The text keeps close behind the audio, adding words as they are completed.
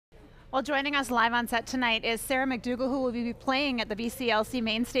Well, joining us live on set tonight is Sarah MacDougall, who will be playing at the BCLC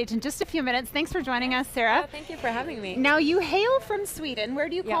Main Stage in just a few minutes. Thanks for joining us, Sarah. Oh, thank you for having me. Now, you hail from Sweden. Where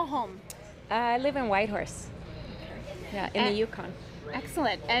do you call home? I live in Whitehorse. Yeah, in the Yukon.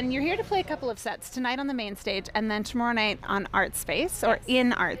 Excellent. And you're here to play a couple of sets tonight on the main stage and then tomorrow night on Art Space, or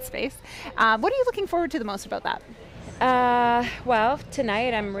in Art Space. What are you looking forward to the most about that? Well,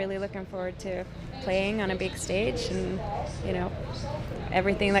 tonight I'm really looking forward to playing on a big stage and, you know,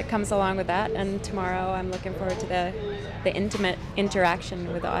 everything that comes along with that. And tomorrow I'm looking forward to the intimate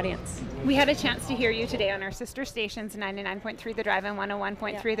interaction with the audience. We had a chance to hear you today on our sister stations, 99.3 The Drive and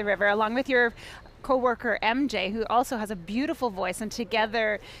 101.3 The River, along with your co-worker MJ, who also has a beautiful voice, and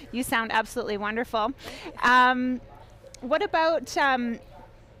together you sound absolutely wonderful. What about,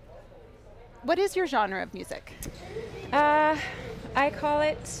 what is your genre of music? I call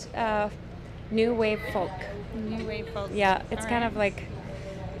it new wave folk. New wave folk. Yeah, it's kind of like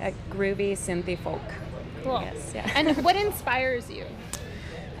a groovy synthy folk. Cool. Yes, yeah. And what inspires you?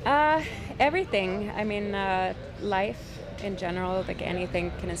 Everything. I mean, life in general, like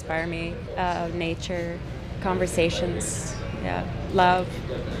anything can inspire me. Nature, conversations, yeah, love.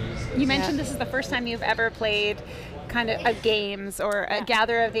 You mentioned this is the first time you've ever played kind of a games or a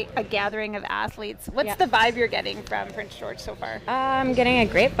gathering of athletes. What's the vibe you're getting from Prince George so far? I'm getting a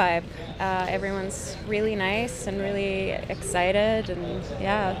great vibe. Everyone's really nice and really excited, and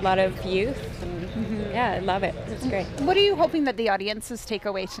yeah, a lot of youth, and yeah, I love it. It's great. What are you hoping that the audiences take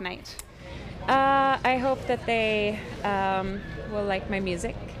away tonight? I hope that they will like my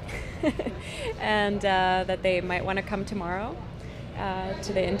music and that they might want to come tomorrow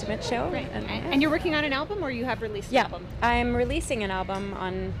to the intimate show. Right. And you're working on an album, or you have released an album? I'm releasing an album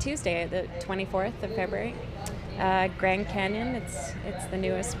on Tuesday, the 24th of February. Grand Canyon, it's the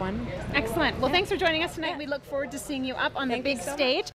newest one. Excellent. Well, thanks for joining us tonight. We look forward to seeing you up on the big stage.